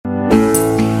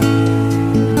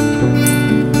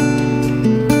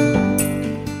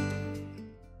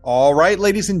right,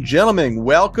 ladies and gentlemen,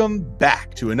 welcome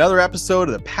back to another episode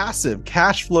of the Passive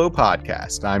Cash Flow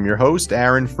Podcast. I'm your host,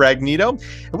 Aaron Fragnito,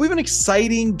 and we have an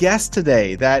exciting guest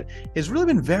today that has really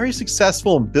been very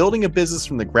successful in building a business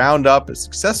from the ground up, a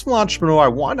successful entrepreneur I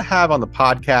wanted to have on the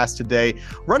podcast today,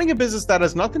 running a business that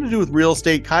has nothing to do with real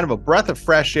estate, kind of a breath of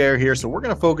fresh air here. So we're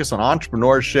going to focus on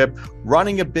entrepreneurship,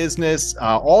 running a business,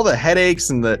 all the headaches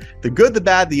and the good, the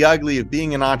bad, the ugly of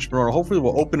being an entrepreneur. Hopefully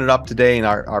we'll open it up today in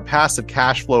our Passive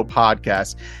Cash Flow podcast.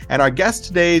 And our guest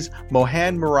today is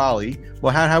Mohan Murali.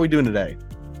 Mohan, how are we doing today?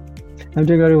 I'm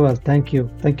doing very well. Thank you.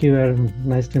 Thank you, Aaron.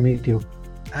 Nice to meet you.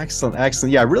 Excellent.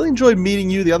 Excellent. Yeah, I really enjoyed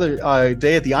meeting you the other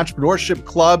day at the Entrepreneurship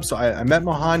Club. So I met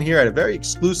Mohan here at a very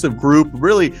exclusive group,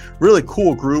 really, really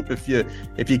cool group. If you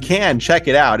can, check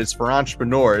it out. It's for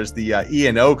entrepreneurs, the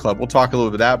E&O Club. We'll talk a little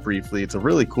bit about that briefly. It's a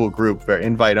really cool group, very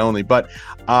invite only, but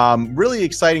really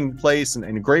exciting place and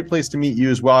a great place to meet you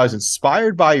as well. I was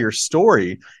inspired by your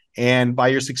story and by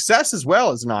your success as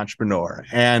well as an entrepreneur.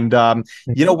 And,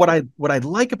 what I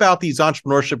like about these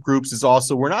entrepreneurship groups is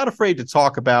also, we're not afraid to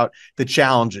talk about the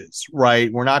challenges,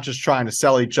 right? We're not just trying to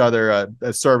sell each other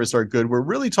a service or a good. We're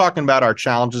really talking about our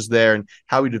challenges there and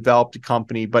how we developed a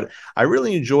company. But I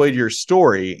really enjoyed your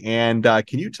story. And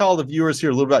can you tell the viewers here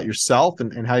a little about yourself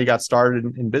and how you got started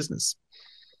in business?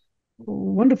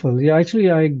 Wonderful. Yeah,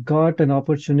 actually, I got an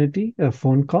opportunity, a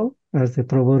phone call, as the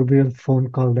proverbial phone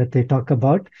call that they talk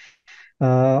about,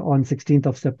 on 16th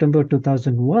of September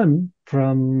 2001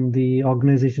 from the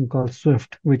organization called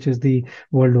SWIFT, which is the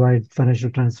Worldwide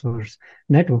Financial Transfers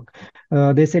Network.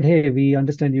 They said, hey, we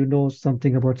understand you know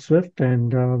something about SWIFT,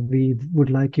 and we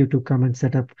would like you to come and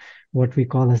set up what we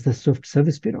call as the SWIFT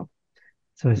Service Bureau.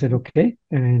 So I said, okay.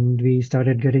 And we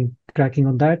started cracking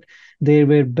on that. There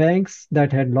were banks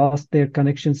that had lost their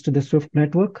connections to the SWIFT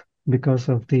network because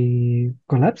of the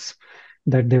collapse,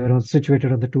 that they were all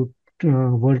situated on the two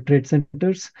World Trade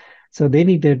Centers. So they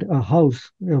needed a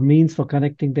means for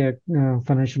connecting their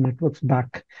financial networks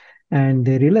back. And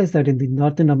they realized that in the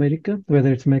Northern America,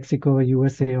 whether it's Mexico or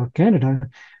USA or Canada,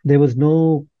 there was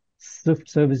no SWIFT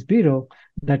Service Bureau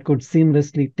that could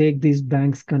seamlessly take these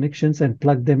banks' connections and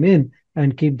plug them in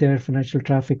and keep their financial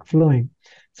traffic flowing.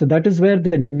 So that is where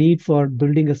the need for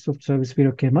building a SWIFT Service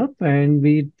Bureau came up. And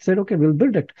we said, okay, we'll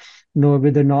build it.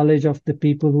 With the knowledge of the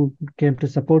people who came to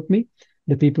support me,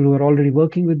 the people who were already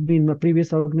working with me in my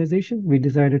previous organization, we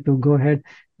decided to go ahead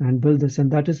and build this. And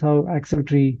that is how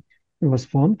Acceltree was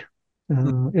formed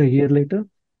a year later.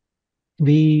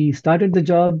 We started the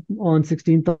job on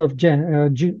 16th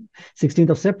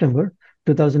of September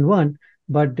 2001.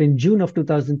 But in June of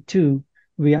 2002,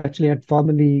 we actually had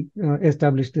formally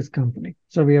established this company.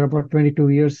 So we are about 22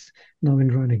 years now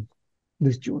in running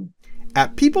this June.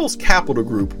 At People's Capital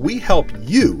Group, we help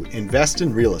you invest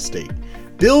in real estate.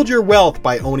 Build your wealth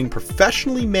by owning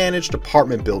professionally managed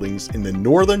apartment buildings in the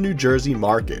northern New Jersey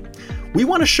market. We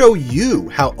want to show you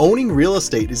how owning real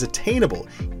estate is attainable,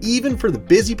 even for the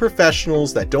busy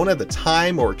professionals that don't have the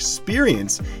time or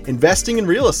experience investing in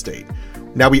real estate.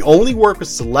 Now, we only work with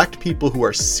select people who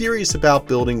are serious about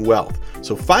building wealth.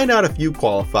 So find out if you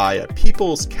qualify at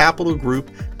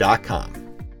peoplescapitalgroup.com.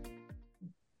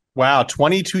 Wow,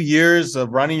 22 years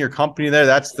of running your company there.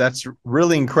 That's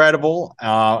really incredible.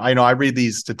 I know I read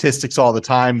these statistics all the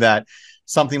time that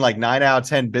something like 9 out of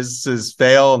 10 businesses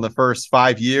fail in the first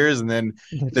 5 years. And then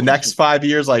the next 5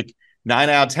 years, like 9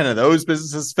 out of 10 of those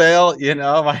businesses fail.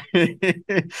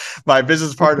 My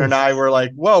business partner and I were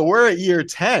like, whoa, we're at year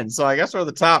 10. So I guess we're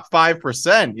the top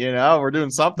 5%, we're doing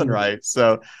something right.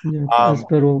 So as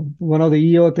per one of the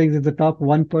EO things is the top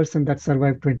 1% that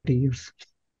survived 20 years.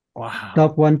 Wow.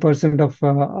 Top 1% of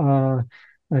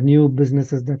new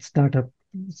businesses that start up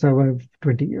survive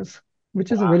 20 years,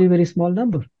 which is a very, very small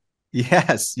number.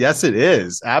 Yes, it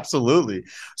is. Absolutely.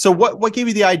 So what gave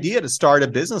you the idea to start a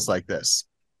business like this?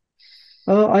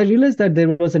 I realized that there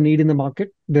was a need in the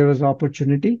market. There was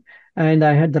opportunity, and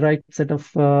I had the right set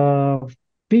of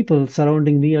people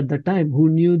surrounding me at the time who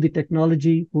knew the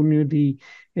technology, who knew the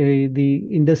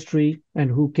industry, and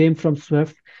who came from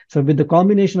SWIFT. So with the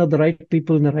combination of the right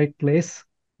people in the right place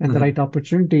and the right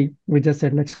opportunity, we just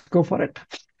said, let's go for it.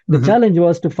 The challenge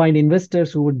was to find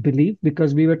investors who would believe,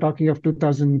 because we were talking of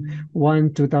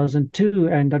 2001, 2002,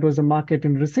 and that was a market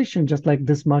in recession, just like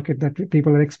this market that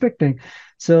people are expecting.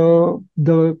 So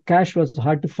the cash was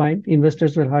hard to find,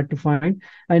 investors were hard to find.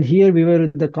 And here we were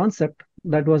with the concept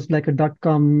that was like a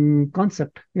dot-com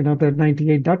concept, the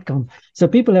 98 dot-com. So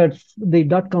the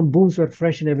dot-com booms were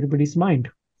fresh in everybody's mind.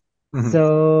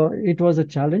 So it was a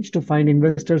challenge to find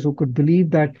investors who could believe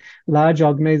that large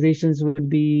organizations would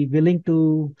be willing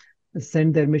to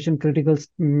send their mission critical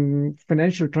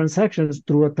financial transactions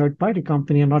through a third party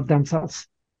company and not themselves.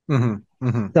 Hmm.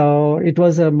 Hmm. So it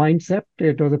was a mindset,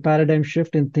 it was a paradigm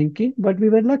shift in thinking, but we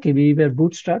were lucky. We were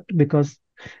bootstrapped because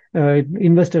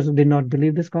investors did not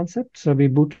believe this concept. So we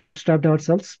bootstrapped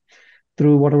ourselves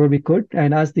through whatever we could.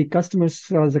 And as the customers,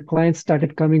 as the clients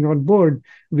started coming on board,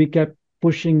 we kept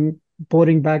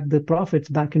pouring back the profits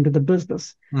back into the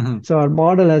business. Hmm. So our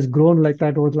model has grown like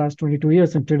that over the last 22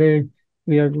 years. And today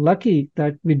we are lucky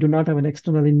that we do not have an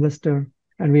external investor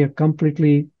and we are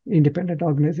completely independent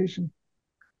organization.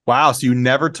 Wow. So you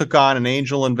never took on an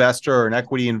angel investor or an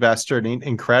equity investor.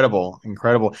 Incredible,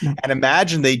 incredible. No. And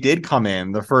imagine they did come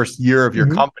in the first year of your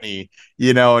Mhm. company,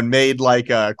 and made like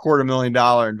a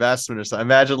 $250,000 investment or something.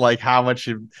 Imagine like how much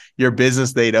of your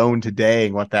business they'd own today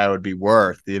and what that would be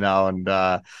worth, and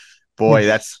boy,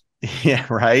 Yes. that's yeah,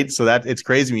 right. So that it's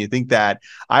crazy when you think that.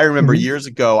 I remember Mhm. years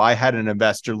ago, I had an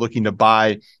investor looking to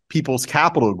buy People's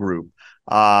Capital Group.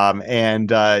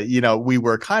 And we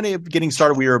were kind of getting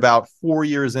started. We were about 4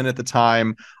 years in at the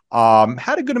time.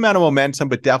 Had a good amount of momentum,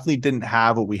 but definitely didn't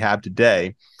have what we have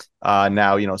today.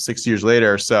 Now, 6 years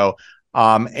later. So,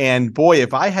 and boy,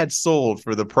 if I had sold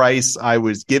for the price I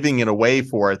was giving it away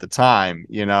for at the time,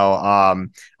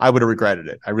 I would have regretted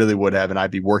it. I really would have, and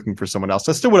I'd be working for someone else.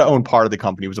 I still would have owned part of the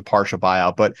company. It was a partial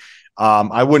buyout, but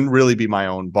I wouldn't really be my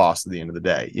own boss at the end of the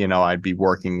day. I'd be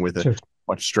working with a Sure.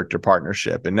 much stricter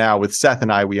partnership. And now with Seth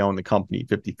and I, we own the company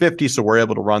 50-50. So we're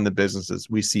able to run the business as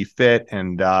we see fit,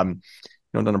 and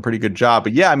done a pretty good job.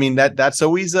 But yeah, I mean, that's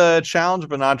always a challenge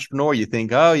of an entrepreneur. You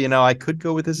think, oh, I could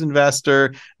go with this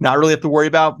investor, not really have to worry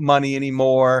about money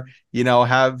anymore,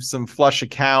 have some flush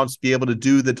accounts, be able to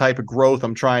do the type of growth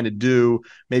I'm trying to do,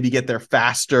 maybe get there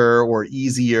faster or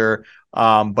easier.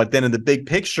 But then in the big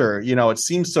picture, it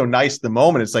seems so nice at the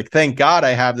moment. It's like, thank God I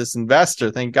have this investor.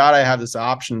 Thank God I have this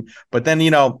option. But then,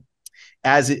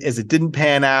 as it didn't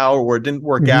pan out or it didn't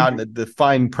work out, Mhm. and the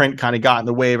fine print kind of got in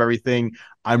the way of everything,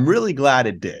 I'm really glad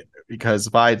it did, because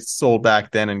if I had sold back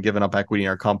then and given up equity in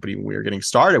our company when we were getting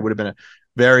started, it would have been a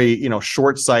very,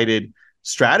 short-sighted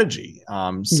strategy.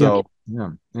 Yep. So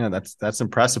yeah, that's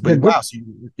impressive. The But wow, good so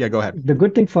yeah, go ahead. the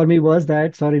good thing for me was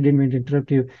that, sorry, didn't mean to interrupt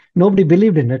you. Nobody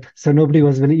believed in it, so nobody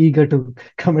was very eager to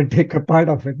come and take a part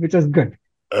of it, which was good.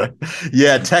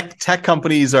 Yeah, tech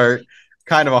companies are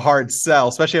kind of a hard sell,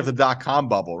 especially after the dot-com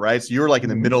bubble, right? So you were like in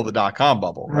the Mhm. middle of the dot-com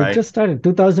bubble, I right? just started.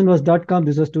 2000 was .com.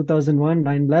 This was 2001,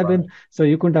 9/11. Right. So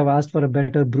you couldn't have asked for a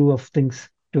better brew of things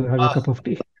to have your cup of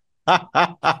tea.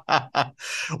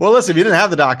 Well, listen, if you didn't have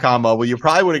the dot-com bubble, you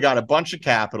probably would have got a bunch of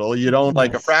capital. You'd own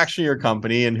like a Yes. fraction of your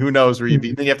company, and who knows where you'd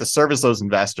be. Mhm. Then you have to service those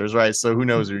investors, right? So who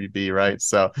knows where you'd be, right?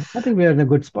 So, I think we are in a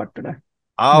good spot today.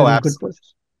 oh, We're in a good position.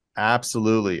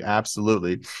 absolutely,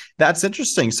 absolutely. That's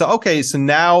interesting. So, okay, so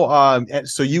now,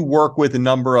 so you work with a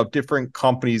number of different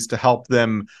companies to help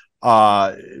them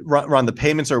run the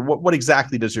payments, or what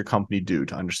exactly does your company do,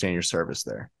 to understand your service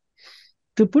there?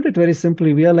 To put it very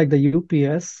simply, we are like the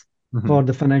UPS Hmm. for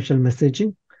the financial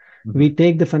messaging. Hmm. We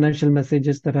take the financial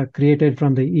messages that are created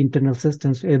from the internal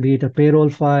systems, be it a payroll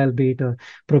file, be it a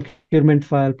procurement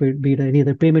file, be it any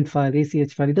other payment file,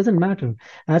 ACH file, it doesn't matter.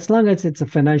 As long as it's a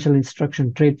financial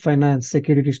instruction, trade finance,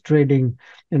 securities trading,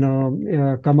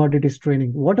 commodities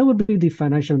trading, whatever be the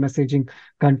financial messaging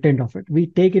content of it, we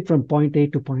take it from point A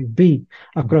to point B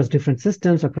across different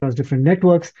systems, across different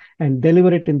networks, and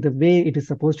deliver it in the way it is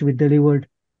supposed to be delivered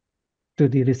to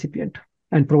the recipient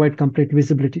and provide complete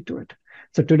visibility to it.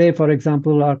 So today, for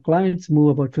example, our clients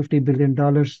move about $50 billion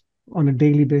on a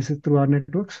daily basis through our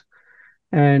networks.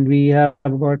 And we have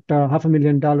about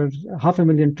 $500,000,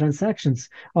 500,000 transactions,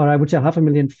 or I would say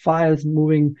 500,000 files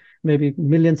moving, maybe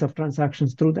millions of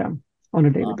transactions through them on a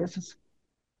daily basis.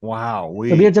 Wow, So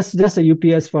we are we just a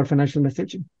UPS for financial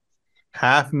messaging.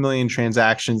 500,000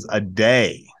 transactions a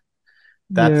day.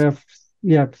 That's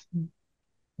Yeah, yeah, it's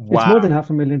wow. more than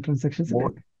 500,000 transactions a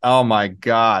day. Oh my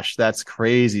gosh, that's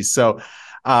crazy. So,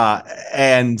 uh,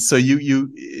 and so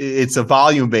it's a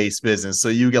volume based business. So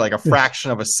you get like a Yes. fraction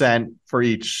of a cent for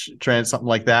each something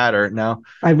like that, or no?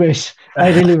 I wish, I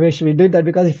really wish we did that,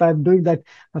 because if I'm doing that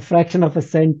a fraction of a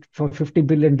cent for $50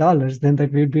 billion, then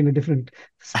that we'd be in a different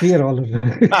sphere all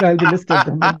over. I'll be listed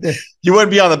somewhere there. You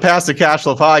wouldn't be on the Pastor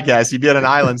Cashflow podcast. You'd be on an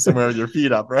island somewhere with your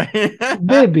feet up, right?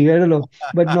 Maybe, I don't know.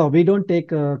 But no, we don't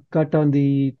take a cut on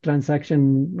the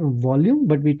transaction volume,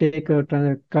 but we take a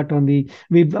cut on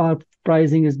our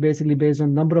pricing is basically based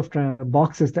on number of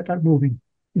boxes that are moving,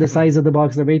 the size of the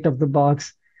box, the weight of the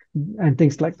box, and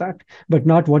things like that, but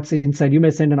not what's inside. You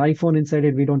may send an iPhone inside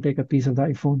it. We don't take a piece of the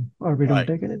iPhone, or we don't Right,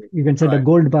 take anything. You can send a right.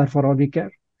 gold bar for all we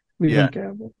care. We Yeah. don't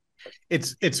care.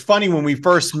 It's funny, when we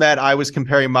first met, I was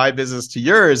comparing my business to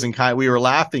yours, and we were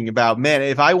laughing about, man,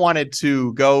 if I wanted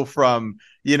to go from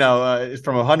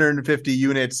from 150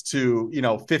 units to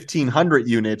 1,500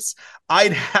 units,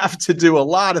 I'd have to do a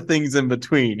lot of things in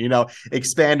between.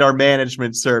 Expand our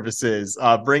management services,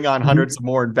 bring on hundreds of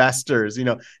more investors.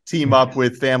 Team up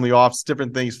with family office,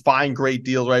 different things, find great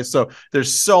deals, right? So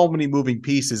there's so many moving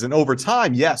pieces, and over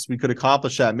time, yes, we could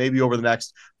accomplish that maybe over the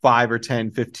next 5 or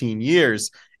 10, 15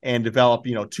 years. And develop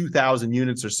 2,000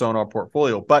 units or so in our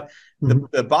portfolio. But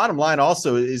the bottom line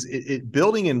also is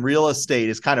building in real estate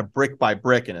is kind of brick by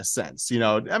brick in a sense.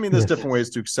 There's different ways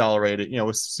to accelerate it.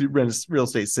 With real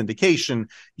estate syndication,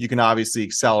 you can obviously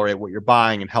accelerate what you're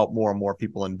buying and help more and more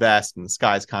people invest, and the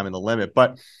sky's kind of the limit.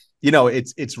 But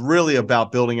it's really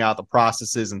about building out the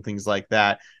processes and things like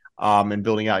that, and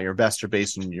building out your investor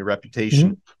base and your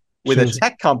reputation. With a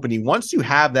tech company, once you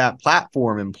have that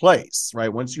platform in place,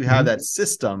 right? Once you have that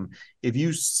system, if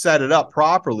you set it up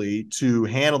properly to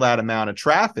handle that amount of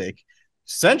traffic,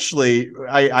 essentially,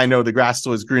 I know the grass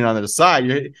still is green on the other side.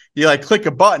 You like click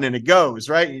a button and it goes,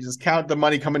 right? You just count the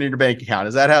money coming into your bank account.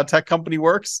 Is that how a tech company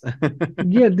works?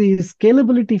 Yeah, the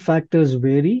scalability factors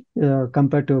vary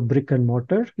compared to a brick and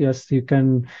mortar. Yes, you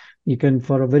can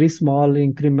for a very small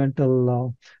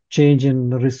incremental change in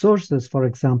resources, for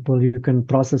example, you can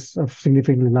process a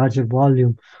significantly larger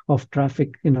volume of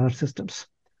traffic in our systems.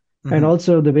 And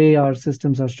also the way our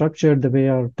systems are structured, the way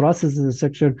our processes are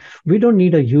structured, we don't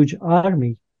need a huge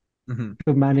army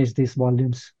to manage these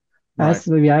volumes. Right. As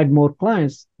we add more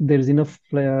clients, there is enough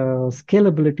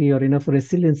scalability or enough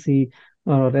resiliency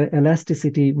or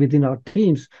elasticity within our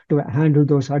teams to handle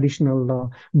those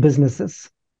additional businesses.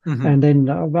 And then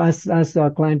as our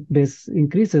client base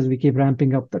increases, we keep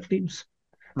ramping up the teams.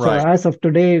 Right. So as of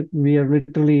today, we are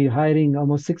literally hiring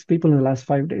almost 6 people in the last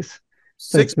 5 days.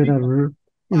 So it's been in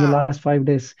the last 5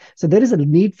 days. So there is a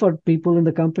need for people in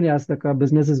the company as the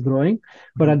business is growing,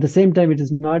 but at the same time, it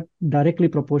is not directly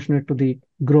proportionate to the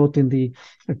growth in the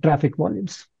traffic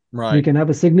volumes. Right. We can have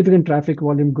a significant traffic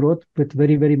volume growth with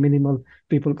very, very minimal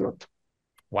people growth.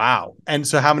 Wow. And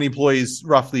so how many employees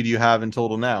roughly do you have in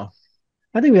total now?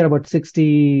 I think we are about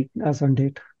 60 as on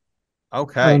date.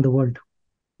 Okay. Around the world.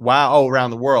 Wow. Oh,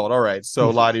 around the world. All right. So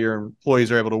a lot of your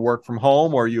employees are able to work from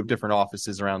home, or you have different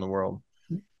offices around the world?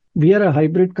 We are a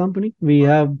hybrid company. We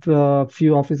have a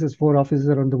few offices, 4 offices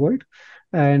around the world,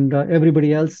 and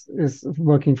everybody else is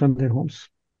working from their homes.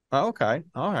 Okay.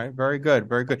 All right. Very good.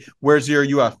 Very good. Where's your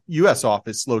U.S.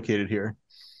 office located here?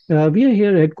 We are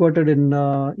here headquartered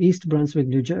in East Brunswick,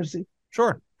 New Jersey.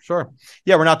 Sure.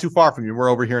 Yeah, we're not too far from you. We're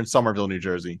over here in Somerville, New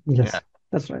Jersey. Yes,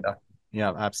 that's right.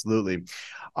 Yeah, absolutely.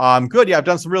 Good. Yeah, I've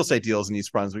done some real estate deals in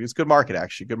East Brunswick. It's a good market,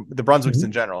 actually. Good. The Brunswick's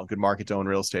in general, a good market to own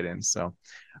real estate in. So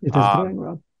it is going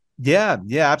well. Yeah,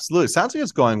 absolutely. Sounds like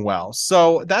it's going well.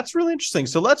 So that's really interesting.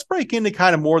 So let's break into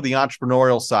kind of more the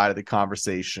entrepreneurial side of the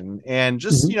conversation, and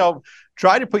just,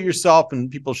 try to put yourself in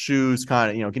people's shoes,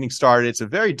 kind of, getting started. It's a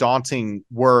very daunting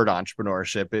word,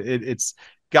 entrepreneurship. It's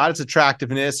got its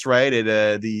attractiveness, right?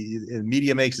 The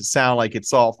media makes it sound like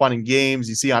it's all fun and games.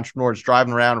 You see entrepreneurs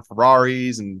driving around in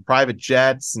Ferraris and private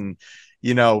jets and,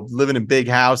 living in big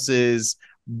houses.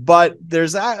 But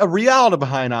there's a reality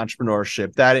behind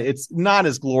entrepreneurship that it's not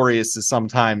as glorious as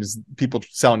sometimes people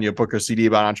selling you a book or CD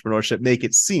about entrepreneurship make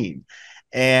it seem.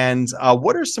 And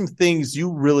what are some things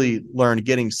you really learned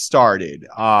getting started?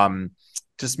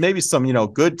 Just maybe some,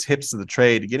 good tips of the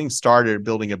trade, getting started,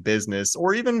 building a business,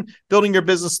 or even building your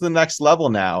business to the next level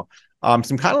now.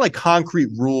 Some kind of like concrete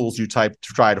rules you try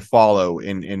to follow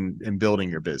in building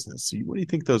your business. What do you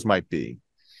think those might be?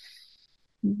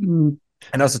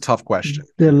 I know it's a tough question.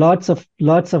 There are lots of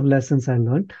lessons I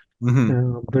learned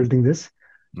building this.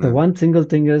 The one single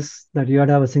thing is that you have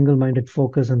to have a single-minded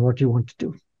focus on what you want to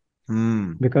do.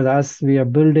 Because as we are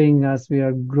building, as we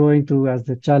are growing through, as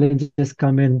the challenges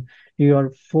come in,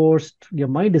 your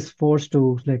mind is forced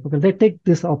to like, okay, let's take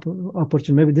this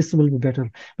opportunity. Maybe this will be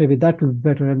better. Maybe that will be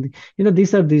better. And,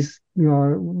 these are these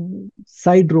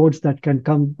side roads that can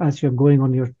come as you're going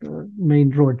on your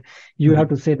main road. You have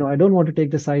to say, no, I don't want to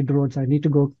take the side roads. I need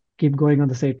to keep going on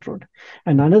the side road.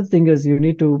 And another thing is you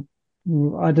need to,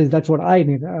 that's what I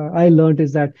need. I learned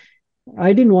is that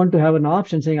I didn't want to have an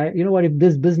option saying, you know what, if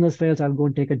this business fails, I'll go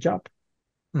and take a job.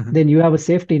 Then you have a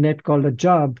safety net called a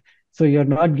job. So you're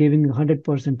not giving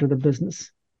 100% to the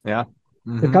business. Yeah.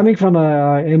 So coming from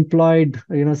a employed,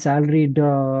 salaried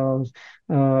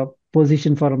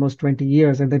position for almost 20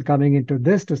 years, and then coming into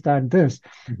this to start this,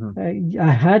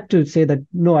 I had to say that,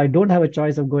 no, I don't have a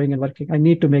choice of going and working. I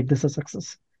need to make this a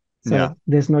success. Yeah. So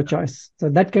there's no choice. So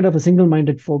that kind of a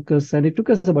single-minded focus, and it took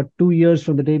us about 2 years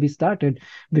from the day we started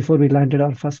before we landed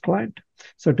our first client.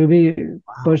 So to be Wow.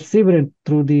 perseverant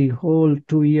through the whole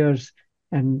 2 years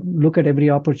and look at every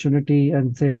opportunity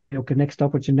and say, okay, next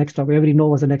opportunity, next opportunity. Every no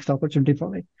was the next opportunity for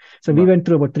me. So we Right. went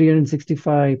through about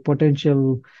 365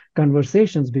 potential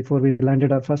conversations before we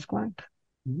landed our first client.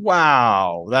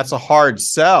 Wow. That's a hard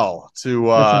sell to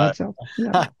That's a hard sell.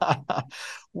 Yeah.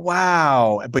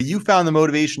 wow. But you found the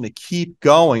motivation to keep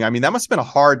going. I mean, that must have been a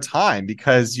hard time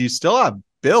because you still have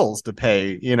bills to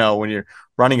pay, when you're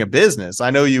running a business. I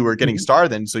know you were getting Mhm.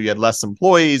 started, and so you had less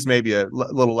employees, maybe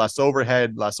little less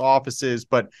overhead, less offices,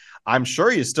 but I'm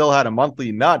sure you still had a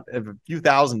monthly nut of a few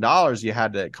 $1,000s you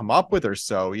had to come up with or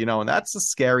so, and that's a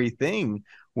scary thing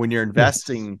when you're Yes.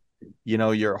 investing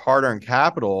your hard-earned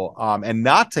capital, and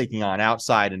not taking on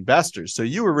outside investors. So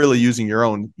you were really using your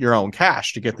own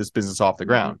cash to get this business off the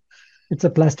ground. It's a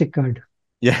plastic card.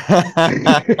 Yeah.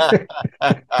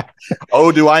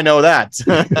 Oh, do I know that?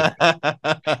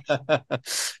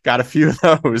 Got a few of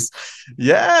those.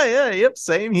 Yeah, yeah, yep.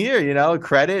 Same here.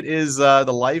 Credit is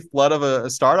the lifeblood of a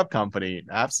startup company.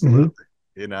 Absolutely.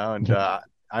 Mhm. And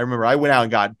I remember I went out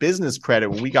and got business credit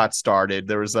when we got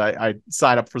started. I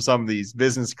signed up for some of these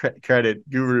business credit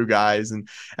guru guys, and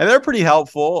they're pretty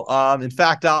helpful. In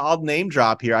fact, I'll name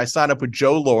drop here. I signed up with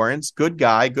Joe Lawrence, good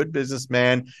guy, good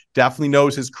businessman, definitely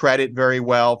knows his credit very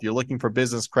well. If you're looking for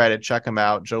business credit, check him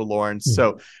out, Joe Lawrence. Mhm.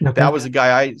 So that Okay. was a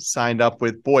guy I signed up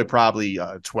with, boy, probably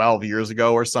 12 years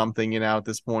ago or something, at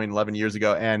this point, 11 years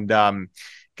ago. And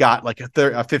got like a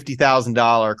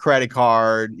 $50,000 credit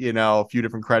card, a few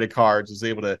different credit cards, was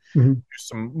able to Mhm. do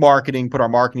some marketing, put our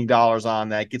marketing dollars on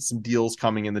that, get some deals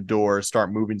coming in the door,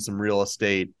 start moving some real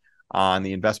estate on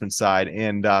the investment side.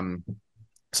 And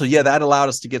so yeah, that allowed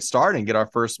us to get started and get our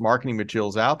first marketing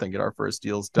materials out there and get our first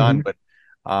deals done. Mhm.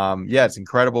 But yeah, it's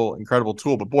incredible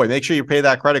tool. But boy, make sure you pay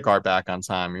that credit card back on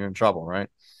time. You're in trouble, right?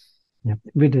 Yeah,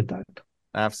 we did that.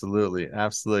 Absolutely.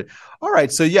 All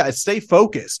right. So yeah, stay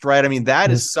focused, right? I mean,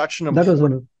 that is Yes. such an That was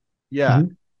one important, of. yeah,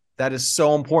 Mhm. that is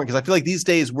so important because I feel like these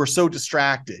days we're so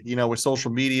distracted, with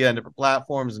social media and different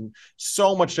platforms and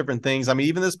so much different things. I mean,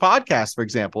 even this podcast, for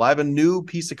example, I have a new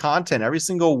piece of content every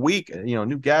single week,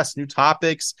 new guests, new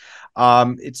topics.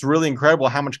 It's really incredible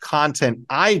how much content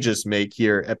I just make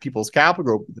here at People's Capital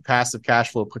Group, the Passive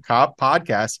Cash Flow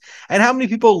podcast, and how many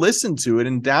people listen to it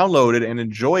and download it and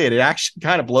enjoy it. It actually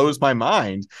kind of blows my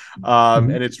mind.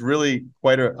 Mhm. And it's really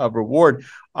quite a reward.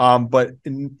 But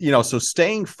so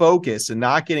staying focused and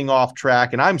not getting off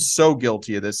track, and I'm so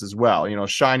guilty of this as well,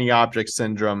 shiny object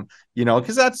syndrome,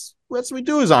 because that's what we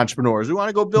do as entrepreneurs. We want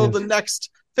to go build the Yes. next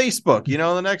Facebook,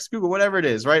 the next Google, whatever it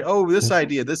is, right? Oh, this Yes.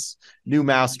 idea, this new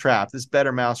mousetrap, this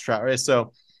better mousetrap, right?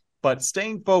 So, but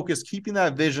staying focused, keeping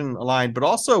that vision aligned, but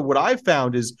also what I've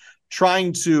found is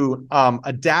trying to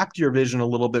adapt your vision a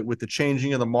little bit with the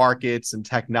changing of the markets and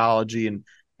technology and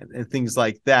things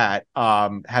like that.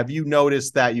 Have you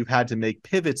noticed that you've had to make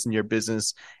pivots in your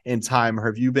business in time, or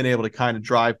have you been able to kind of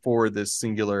drive forward this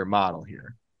singular model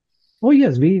here? Oh,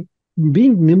 yes. We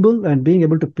being nimble and being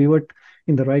able to pivot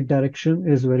in the right direction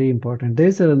is very important.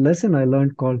 There's a lesson I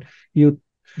learned called you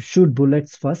shoot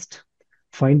bullets first,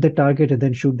 find the target, and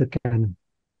then shoot the cannon.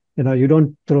 You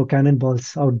don't throw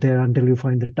cannonballs out there until you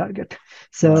find the target. Right.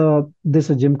 So this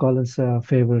is Jim Collins'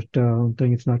 favorite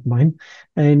thing. It's not mine.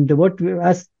 And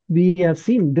as we have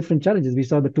seen different challenges. We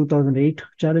saw the 2008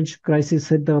 challenge crisis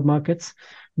hit the markets.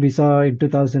 We saw in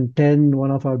 2010 one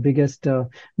of our biggest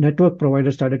network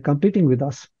providers started competing with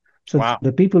us. So Wow.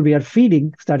 the people we are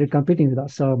feeding started competing with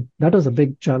us. So that was a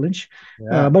big challenge.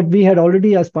 Yeah. But we had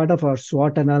already, as part of our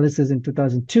SWOT analysis in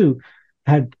 2002,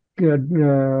 had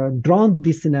drawn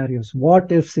these scenarios,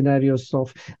 what if scenarios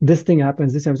of this thing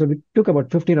happens, this happens. So we took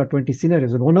about 15 or 20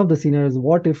 scenarios. And one of the scenarios,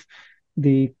 what if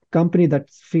the company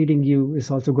that's feeding you is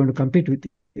also going to compete with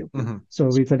you? Mm-hmm. So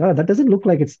we said, that doesn't look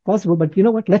like it's possible, but you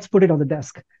know what? Let's put it on the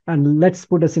desk and let's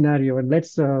put a scenario and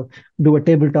let's do a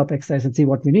tabletop exercise and see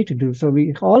what we need to do. So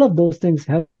all of those things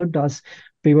helped us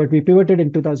pivot. We pivoted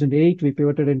in 2008, we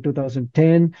pivoted in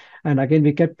 2010, and again,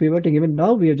 we kept pivoting. Even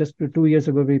now, we are just 2 years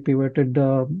ago, we pivoted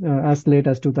as late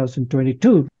as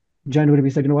 2022. January, we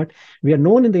said, you know what? We are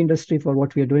known in the industry for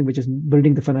what we are doing, which is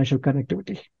building the financial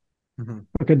connectivity. Mm-hmm.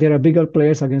 Okay, there are bigger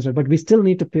players against it, but we still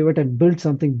need to pivot and build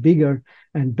something bigger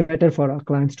and better for our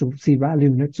clients to see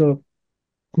value in it. So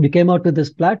we came out with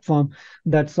this platform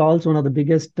that solves one of the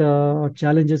biggest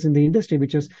challenges in the industry,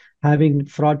 which is having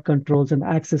fraud controls and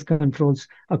access controls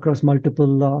across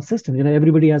multiple systems.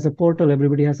 Everybody has a portal,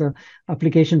 everybody has an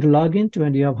application to log into,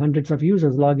 and you have hundreds of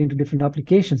users log into different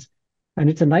applications, and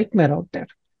it's a nightmare out there.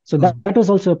 So that was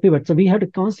also a pivot. So we had to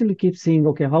constantly keep seeing,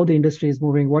 okay, how the industry is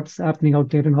moving, what's happening out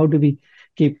there, and how do we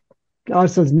keep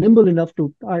ourselves nimble enough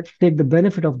to take the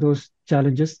benefit of those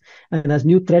challenges, and as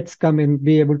new threats come in,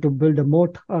 be able to build a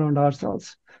moat around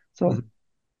ourselves. So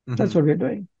that's Mm-hmm. what we're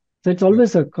doing. So it's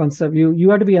always a concept. You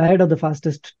have to be ahead of the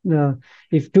fastest.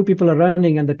 If two people are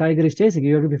running and the tiger is chasing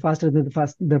you, have to be faster than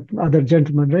the other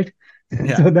gentleman, right?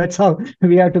 Yeah. So that's how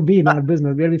we have to be in our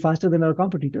business. We have to be faster than our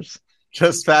competitors.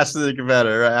 Just faster than your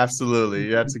better. Absolutely.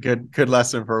 That's a good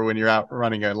lesson for when you're out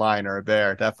running a lion or a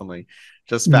bear. Definitely.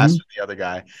 Just faster Mhm. than the other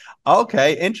guy.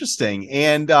 Okay, interesting.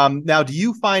 And now, do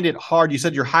you find it hard? You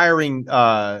said you're hiring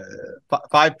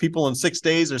 5 people in 6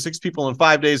 days or 6 people in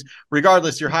 5 days.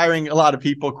 Regardless, you're hiring a lot of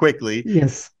people quickly.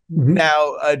 Yes. Mhm.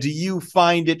 Now, do you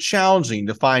find it challenging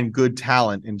to find good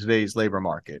talent in today's labor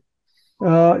market?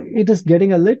 It is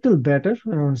getting a little better.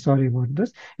 Sorry about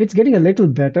this. It's getting a little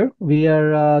better. We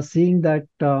are seeing that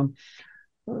uh,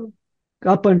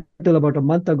 up until about a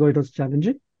month ago, it was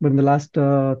challenging. But in the last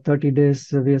 30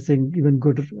 days, we are seeing even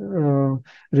good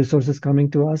resources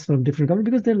coming to us from different companies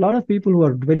because there are a lot of people who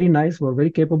are very nice, who are very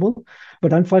capable.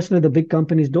 But unfortunately, the big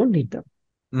companies don't need them.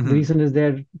 The Mm-hmm. reason is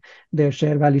their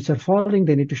share values are falling.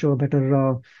 They need to show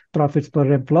better profits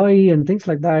per employee and things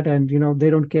like that. And they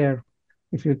don't care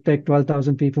if you take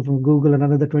 12,000 people from Google and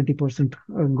another 20%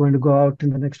 are going to go out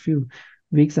in the next few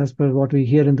weeks, as per what we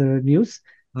hear in the news.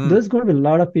 Mm-hmm. There's going to be a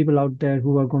lot of people out there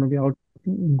who are going to be out,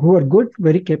 who are good,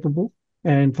 very capable,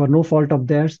 and for no fault of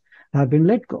theirs have been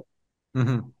let go. So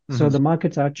Mm-hmm. the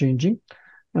markets are changing,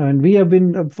 and we have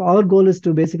been. Our goal is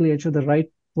to basically ensure the right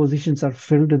positions are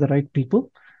filled with the right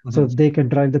people, so Mm-hmm. they can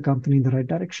drive the company in the right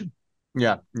direction.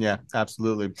 Yeah, yeah,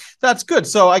 absolutely. That's good.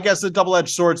 So I guess the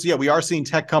double-edged swords. Yeah, we are seeing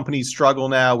tech companies struggle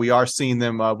now. We are seeing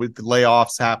them with the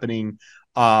layoffs happening.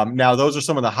 Now, those are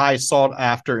some of the high sought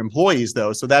after employees,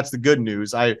 though. So that's the good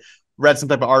news. I read some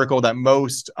type of article that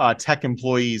most tech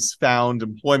employees found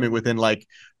employment within like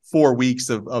 4 weeks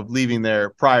of leaving their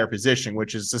prior position,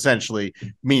 which is essentially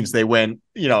means they went,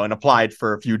 and applied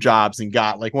for a few jobs and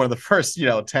got like one of the first,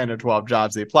 10 or 12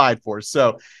 jobs they applied for. So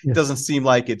it Yes, doesn't seem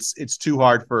like it's too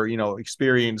hard for,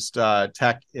 experienced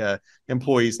tech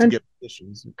employees to and get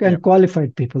positions. Yeah. and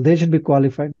qualified people. They should be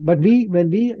qualified. But when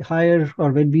we hire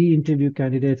or when we interview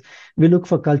candidates, we look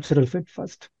for cultural fit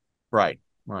first. Right.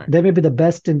 Right. They may be the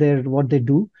best in their what they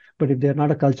do, but if they're not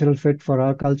a cultural fit for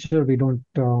our culture, we don't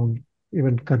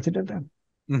even consider them.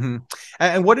 Mm-hmm.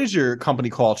 And what is your company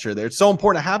culture there? It's so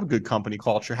important to have a good company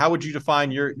culture. How would you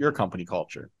define your company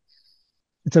culture?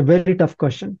 It's a very tough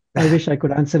question. I wish I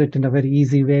could answer it in a very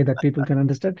easy way that people can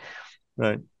understand.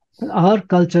 Right. Our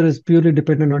culture is purely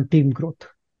dependent on team growth.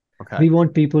 Okay. We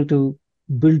want people to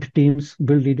build teams,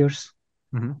 build leaders,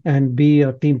 Mm-hmm. and be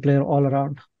a team player all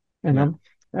around. And Yeah.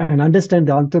 and understand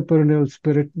the entrepreneurial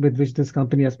spirit with which this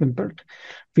company has been built.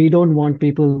 We don't want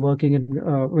people working in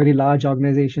very large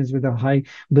organizations with a high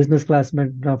business class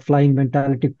flying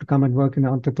mentality to come and work in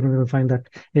entrepreneurial find that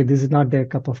hey, this is not their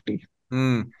cup of tea.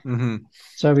 Mm-hmm.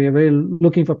 So we are very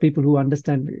looking for people who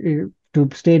understand to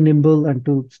stay nimble and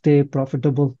to stay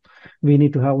profitable. We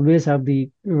need to always have the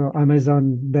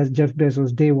Amazon Jeff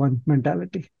Bezos day one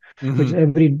mentality, which Mm-hmm.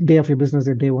 every day of your business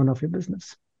is day one of your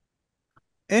business.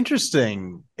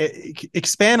 Interesting.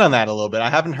 Expand on that a little bit. I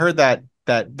haven't heard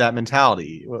that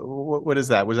mentality. What is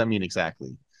that? What does that mean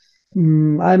exactly?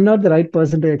 I'm not the right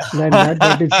person to explain that,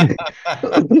 but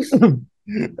it's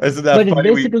Isn't that but it's funny?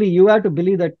 We basically you have to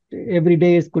believe that every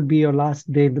day could be your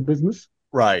last day in the business.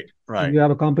 Right, right. You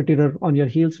have a competitor on your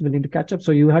heels willing to catch up,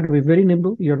 so you have to be very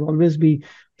nimble. You'll always be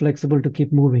flexible to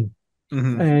keep moving,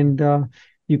 Mm-hmm. and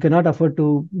you cannot afford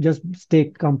to just stay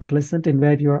complacent in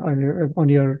where you're on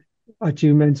your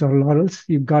achievements or laurels.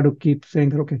 You've got to keep saying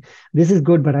that okay, this is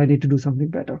good, but I need to do something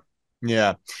better.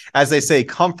 Yeah. As they say,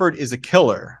 comfort is a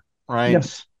killer, right?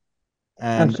 Yes,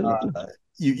 And absolutely.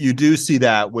 you do see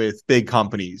that with big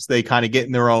companies. They kind of get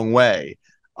in their own way,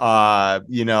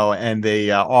 and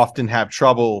they often have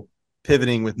trouble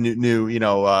pivoting with new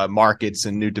markets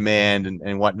and new demand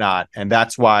and whatnot. And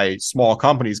that's why small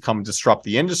companies come and disrupt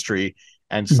the industry.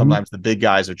 And Mhm. sometimes the big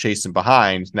guys are chasing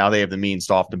behind. Now they have the means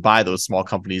to often buy those small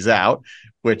companies out,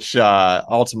 which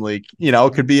ultimately,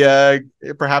 could be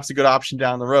perhaps a good option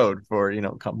down the road for,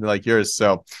 a company like yours.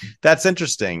 So that's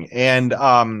interesting. And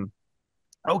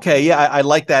okay, yeah, I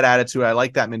like that attitude. I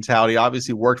like that mentality.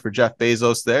 Obviously, worked for Jeff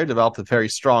Bezos there, developed a very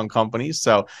strong company.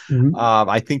 So, Mhm.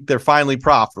 I think they're finally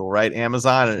profitable, right?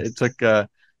 Amazon. It took a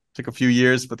few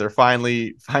years, but they're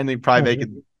finally probably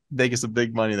making some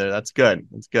big money there. That's good.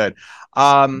 That's good.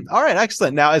 All right,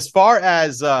 excellent. Now, as far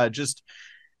as just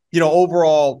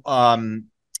overall,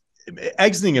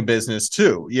 exiting a business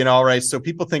too, right? So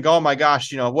people think, oh my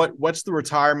gosh, what's the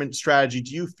retirement strategy?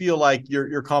 Do you feel like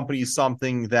your company is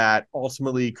something that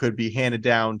ultimately could be handed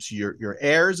down to your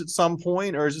heirs at some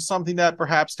point, or is it something that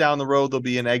perhaps down the road there'll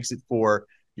be an exit for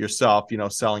yourself,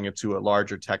 selling it to a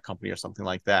larger tech company or something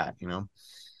like that,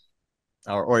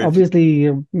 or if you, Obviously,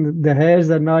 the heirs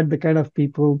are not the kind of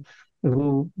people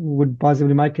who would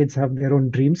possibly, my kids have their own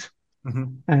dreams,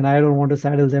 Mhm, and I don't want to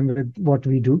saddle them with what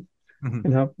we do.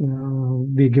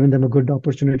 mhm, We've given them a good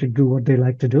opportunity to do what they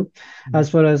like to do. mhm, As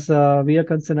far as we are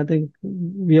concerned, I think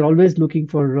we are always looking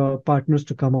for partners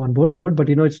to come on board. But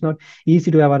it's not easy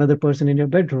to have another person in your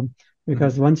bedroom mhm.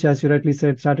 because once, as you rightly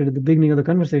said, started at the beginning of the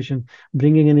conversation,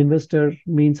 bringing an investor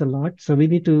means a lot. So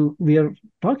we are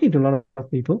talking to a lot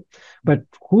of people, but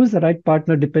who is the right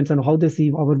partner depends on how they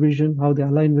see our vision, how they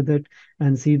align with it,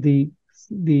 and see the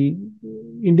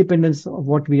independence of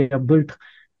what we have built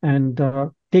and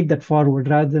take that forward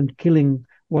rather than killing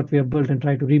what we have built and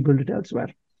try to rebuild it elsewhere.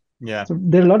 Yeah. So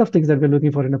there are a lot of things that we're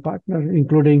looking for in a partner,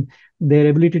 including their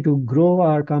ability to grow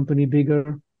our company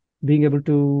bigger, being able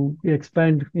to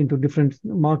expand into different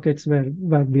markets where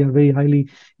we are very highly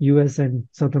US and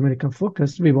South America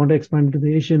focused. We want to expand into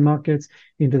the Asian markets,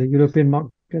 into the European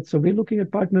markets. So we're looking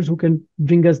at partners who can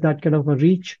bring us that kind of a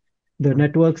reach, the Mhm.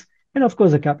 networks, and of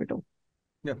course the capital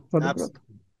Yeah, for the growth. absolutely.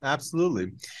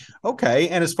 Absolutely. Okay.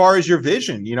 And as far as your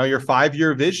vision, your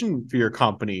 5-year vision for your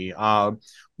company,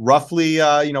 roughly,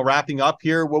 wrapping up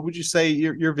here, what would you say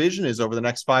your vision is over the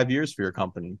next 5 years for your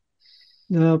company?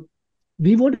 Uh,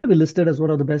 we want to be listed as one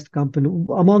of the best company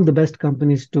among the best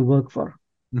companies to work for.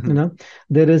 You Mhm, know,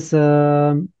 there is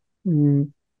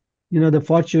mm, the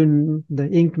Fortune, the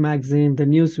Inc. magazine, the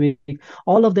Newsweek,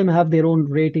 all of them have their own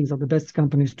ratings of the best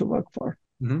companies to work for,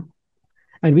 mhm.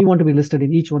 and we want to be listed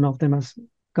in each one of them as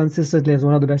consistently as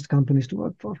one of the best companies to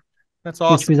work for, That's which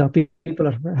awesome. means our people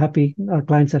are happy, our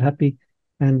clients are happy,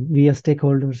 and we as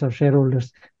stakeholders, our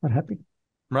shareholders are happy.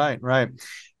 Right, right.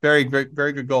 Very, very,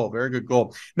 very good goal. Very good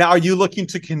goal. Now, are you looking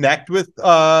to connect with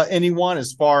anyone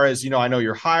as far as, I know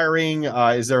you're hiring.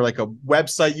 Is there like a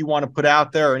website you want to put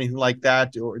out there or anything like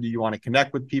that? Or do you want to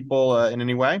connect with people in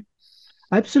any way?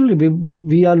 Absolutely,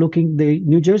 we are looking. The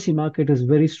New Jersey market is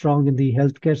very strong in the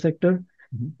healthcare sector,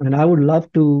 Mhm, and I would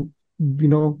love to, you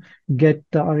know, get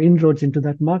our inroads into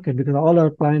that market because all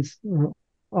our clients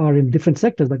are in different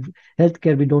sectors. But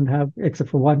healthcare, we don't have except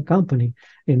for one company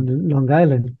in Long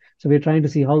Island. So we're trying to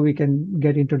see how we can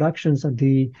get introductions at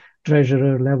the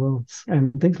treasurer levels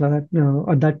and things like that,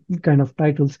 or that kind of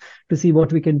titles to see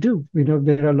what we can do.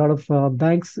 There are a lot of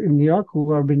banks in New York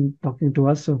who have been talking to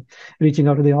us. So reaching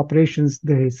out to the operations,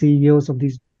 the CEOs of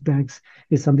these banks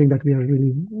is something that we are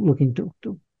really looking to.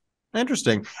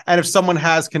 Interesting. And if someone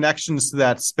has connections to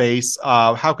that space,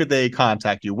 how could they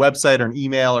contact you? Website or an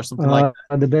email or something like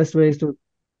The best way is to,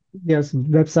 yes,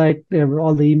 website,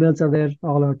 all the emails are there,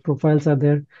 all our profiles are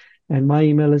there. And my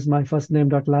email is my first name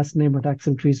dot last name at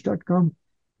axeltrees.com.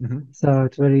 that? Mhm. So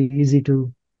it's very easy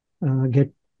to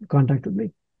get contact with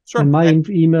me. Sure. And my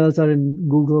emails are in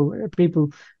Google.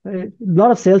 A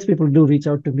lot of salespeople do reach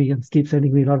out to me and keep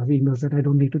sending me a lot of emails that I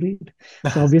don't need to read.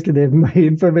 So obviously, my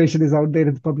information is out there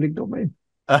in the public domain.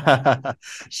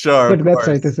 Sure, But of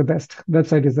website is course. the best.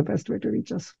 Website is the best way to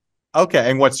reach us. Okay.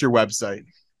 And what's your website?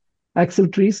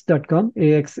 Axeltrees.com,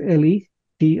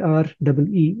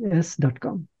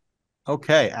 AXLETREES.com.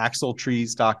 Okay,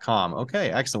 axletrees.com.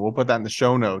 Okay, excellent. We'll put that in the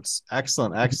show notes.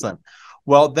 Excellent, excellent.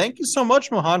 Well, thank you so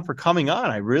much, Mohan, for coming on.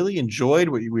 I really enjoyed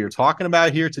what we were talking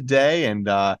about here today. And,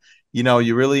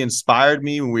 you really inspired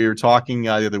me when we were talking the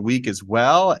other week as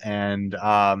well. And,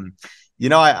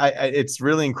 it's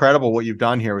really incredible what you've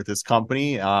done here with this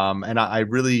company. And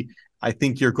I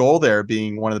think your goal there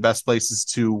being one of the best places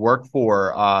to work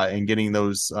for and getting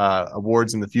those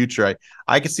awards in the future.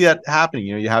 I can see that happening.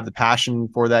 You have the passion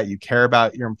for that. You care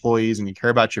about your employees and you care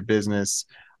about your business.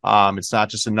 It's not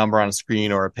just a number on a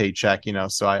screen or a paycheck,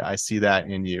 so I see that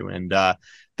in you. And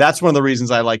that's one of the reasons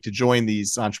I like to join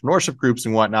these entrepreneurship groups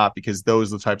and whatnot, because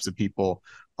those are the types of people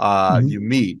Mhm. you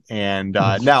meet. And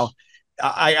Yes. now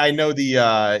I know the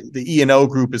E&O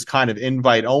group is kind of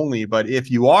invite only, but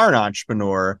if you are an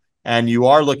entrepreneur and you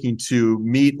are looking to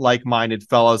meet like-minded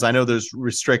fellows, I know there's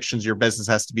restrictions. Your business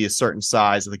has to be a certain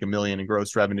size, I think $1 million in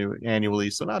gross revenue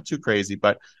annually, so not too crazy,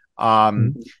 but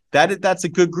um, Mhm. that's a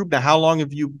good group. Now, how long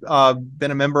have you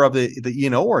been a member of the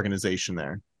E&O organization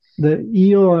there? The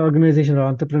EO organization or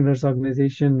entrepreneurs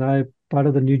organization, I part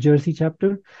of the New Jersey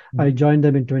chapter. I Mhm. joined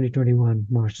them in 2021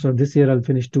 March. So this year I'll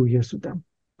finish 2 years with them.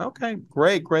 Okay,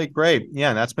 great, great, great. Yeah,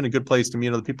 and that's been a good place to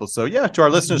meet other people. So yeah, to our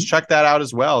listeners, Mhm. check that out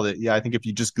as well. I think if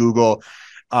you just Google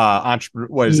entrepreneur,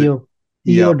 what is it? EO,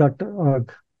 EO.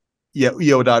 EO.org. Yeah,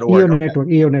 EO.org.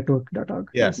 EONetwork.org.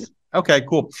 Yes. Okay,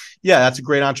 cool. Yeah, that's a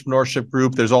great entrepreneurship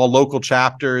group. There's all local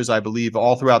chapters, I believe,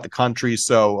 all throughout the country.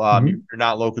 So if you're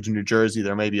not local to New Jersey,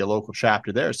 there may be a local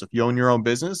chapter there. So if you own your own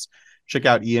business, check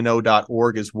out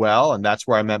ENO.org as well. And that's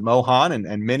where I met Mohan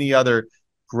and many other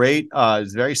great,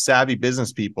 very savvy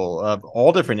business people of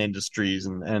all different industries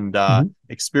and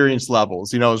experience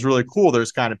levels. You know, it's really cool.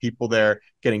 There's kind of people there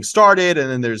getting started, and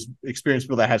then there's experienced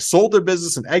people that have sold their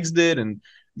business and exited, and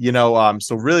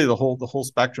so really the whole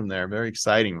spectrum there. Very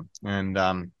exciting and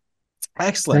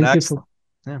excellent.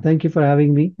 Thank you for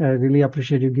having me. I really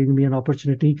appreciate you giving me an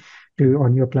opportunity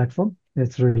on your platform.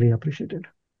 It's really appreciated.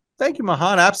 Thank you,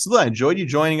 Mohan. Absolutely. I enjoyed you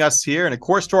joining us here. And of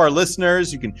course, to our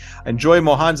listeners, you can enjoy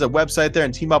Mohan's website there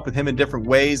and team up with him in different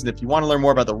ways. And if you want to learn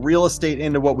more about the real estate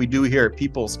into what we do here at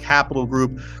People's Capital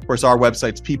Group, of course, our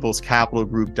website's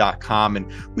peoplescapitalgroup.com. And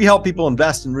we help people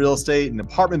invest in real estate and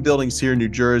apartment buildings here in New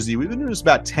Jersey. We've been doing this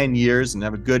about 10 years and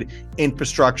have a good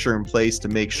infrastructure in place to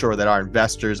make sure that our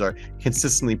investors are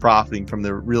consistently profiting from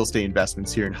their real estate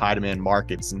investments here in high demand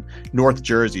markets in North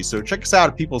Jersey. So check us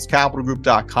out at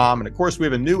peoplescapitalgroup.com. And of course, we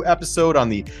have a new episode on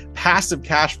the Passive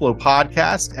Cash Flow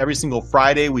podcast. Every single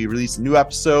Friday, we release a new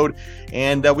episode.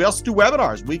 And we also do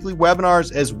webinars, weekly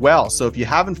webinars as well. So if you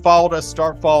haven't followed us,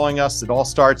 start following us. It all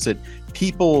starts at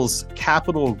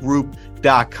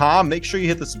peoplescapitalgroup.com. Make sure you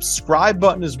hit the subscribe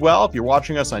button as well if you're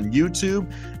watching us on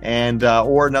YouTube and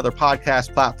or another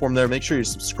podcast platform there. Make sure you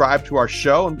subscribe to our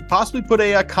show and possibly put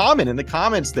a comment in the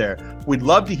comments there. We'd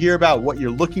love to hear about what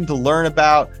you're looking to learn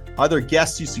about, other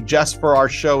guests you suggest for our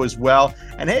show as well.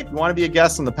 And hey, if you want to be a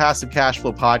guest on the Passive Cash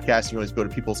Flow podcast, you can always go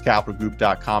to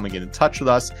peoplescapitalgroup.com and get in touch with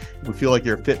us. If we feel like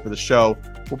you're a fit for the show,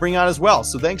 we'll bring you on as well.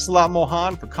 So thanks a lot,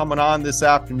 Mohan, for coming on this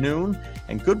afternoon,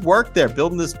 and good work there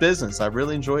building this business. I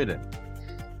really enjoyed it.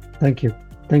 Thank you.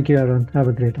 Thank you, Aaron. Have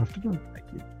a great afternoon. Thank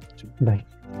you. Bye.